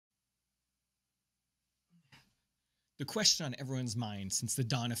The question on everyone's mind since the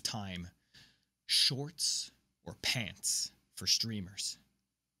dawn of time: shorts or pants for streamers?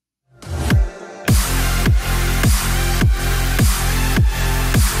 No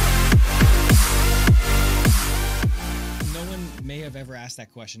one may have ever asked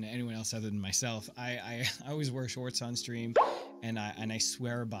that question to anyone else other than myself. I always wear shorts on stream, and I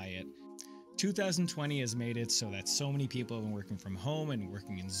swear by it. 2020 has made it so that so many people have been working from home and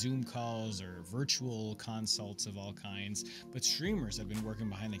working in Zoom calls or virtual consults of all kinds, but streamers have been working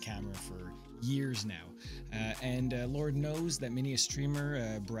behind the camera for years now. And Lord knows that many a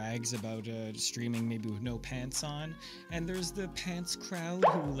streamer brags about streaming maybe with no pants on, and there's the pants crowd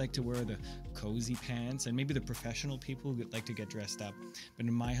who like to wear the cozy pants, and maybe the professional people who like to get dressed up. But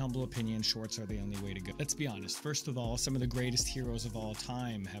in my humble opinion, shorts are the only way to go. Let's be honest. First of all, some of the greatest heroes of all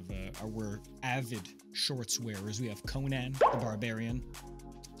time were avid shorts wearers. We have Conan the Barbarian,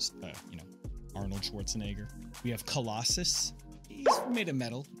 Arnold Schwarzenegger. We have Colossus. He's made of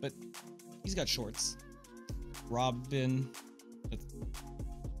metal, but he's got shorts. Robin.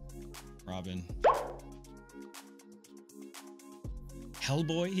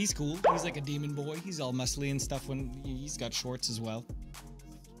 Hellboy, he's cool. He's like a demon boy. He's all muscly and stuff when he's got shorts as well.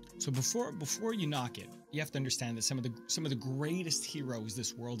 So before you knock it, you have to understand that some of the greatest heroes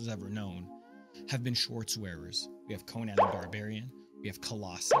this world has ever known have been shorts wearers. We have Conan the Barbarian. We have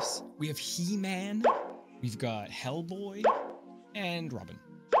Colossus. We have He-Man. We've got Hellboy and Robin.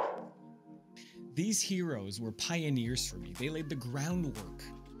 These heroes were pioneers for me. They laid the groundwork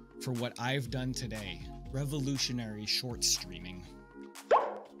for what I've done today. Revolutionary short streaming.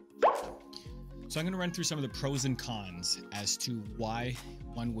 So I'm going to run through some of the pros and cons as to why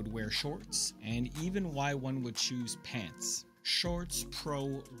one would wear shorts and even why one would choose pants. Shorts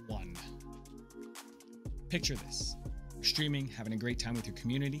Pro 1. Picture this. You're streaming, having a great time with your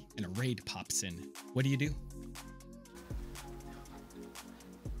community, and a raid pops in. What do?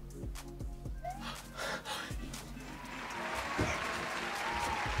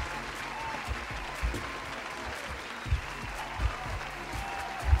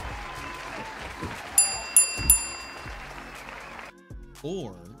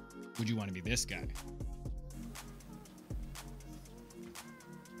 Or would you want to be this guy?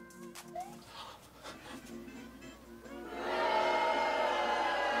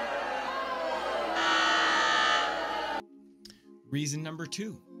 Reason number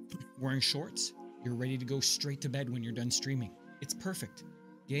 2, wearing shorts, you're ready to go straight to bed when you're done streaming. It's perfect.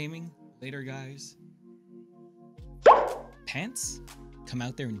 Gaming, later guys. Pants, come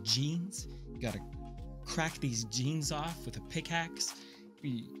out there in jeans. You gotta crack these jeans off with a pickaxe.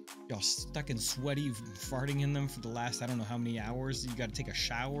 Y'all stuck and sweaty, farting in them for the last I don't know how many hours. You gotta take a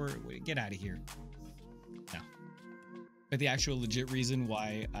shower. Get out of here. No. But the actual legit reason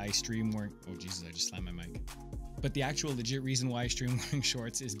why I stream wearing... Oh Jesus, I just slammed my mic. But the actual legit reason why I stream wearing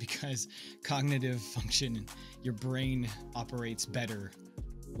shorts is because cognitive function, your brain operates better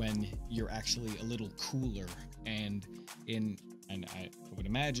when you're actually a little cooler. And I would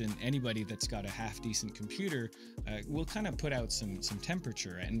imagine anybody that's got a half-decent computer will kind of put out some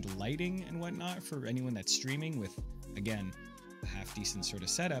temperature and lighting and whatnot for anyone that's streaming with, again, a half-decent sort of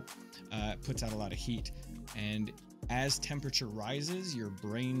setup, puts out a lot of heat. And as temperature rises, your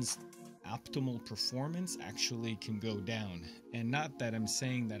brain's optimal performance actually can go down. And not that I'm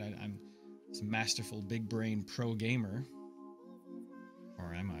saying that I'm some masterful big brain pro gamer,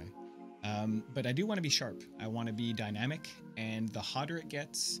 or am I? But I do want to be sharp. I want to be dynamic, and the hotter it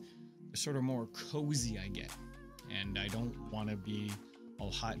gets, the sort of more cozy I get. And I don't want to be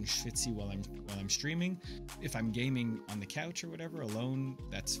all hot and schwitzy while I'm streaming. If I'm gaming on the couch or whatever alone,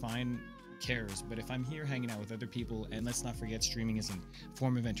 that's fine. Who cares? But if I'm here hanging out with other people, and let's not forget streaming is a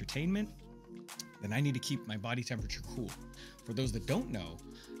form of entertainment, then I need to keep my body temperature cool. For those that don't know,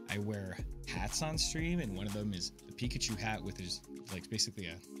 I wear hats on stream, and one of them is the Pikachu hat with his, like, basically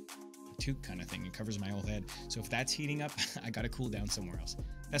a toque kind of thing. It covers my whole head. So if that's heating up, I gotta cool down somewhere else.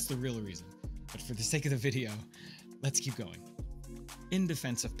 That's the real reason. But for the sake of the video, let's keep going. In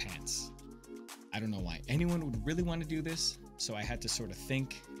defense of pants, I don't know why anyone would really want to do this, so I had to sort of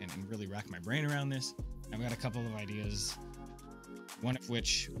think and really rack my brain around this. I've got a couple of ideas, one of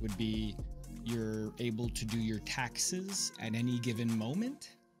which would be you're able to do your taxes at any given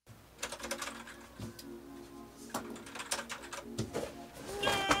moment.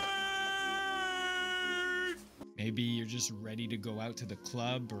 Maybe you're just ready to go out to the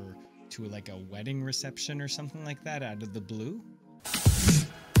club or to like a wedding reception or something like that out of the blue.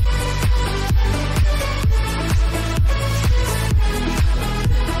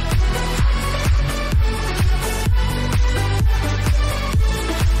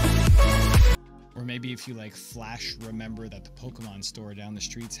 Or maybe maybe if you like flash remember that the Pokemon store down the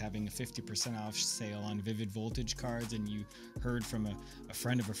street's having a 50% off sale on Vivid Voltage cards, and you heard from a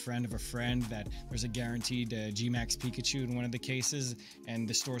friend of a friend of a friend that there's a guaranteed G-Max Pikachu in one of the cases, and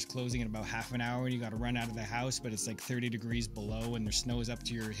the store's closing in about half an hour and you got to run out of the house, but it's like 30 degrees below and there's snow is up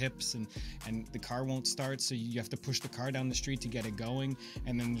to your hips, and the car won't start, so you have to push the car down the street to get it going,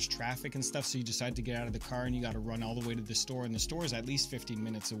 and then there's traffic and stuff, so you decide to get out of the car and you got to run all the way to the store, and the store is at least 15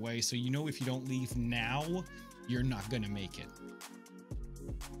 minutes away, so you know if you don't leave now, you're not gonna make it.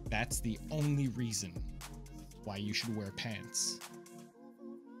 That's the only reason why you should wear pants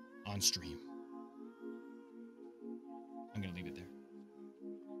on stream.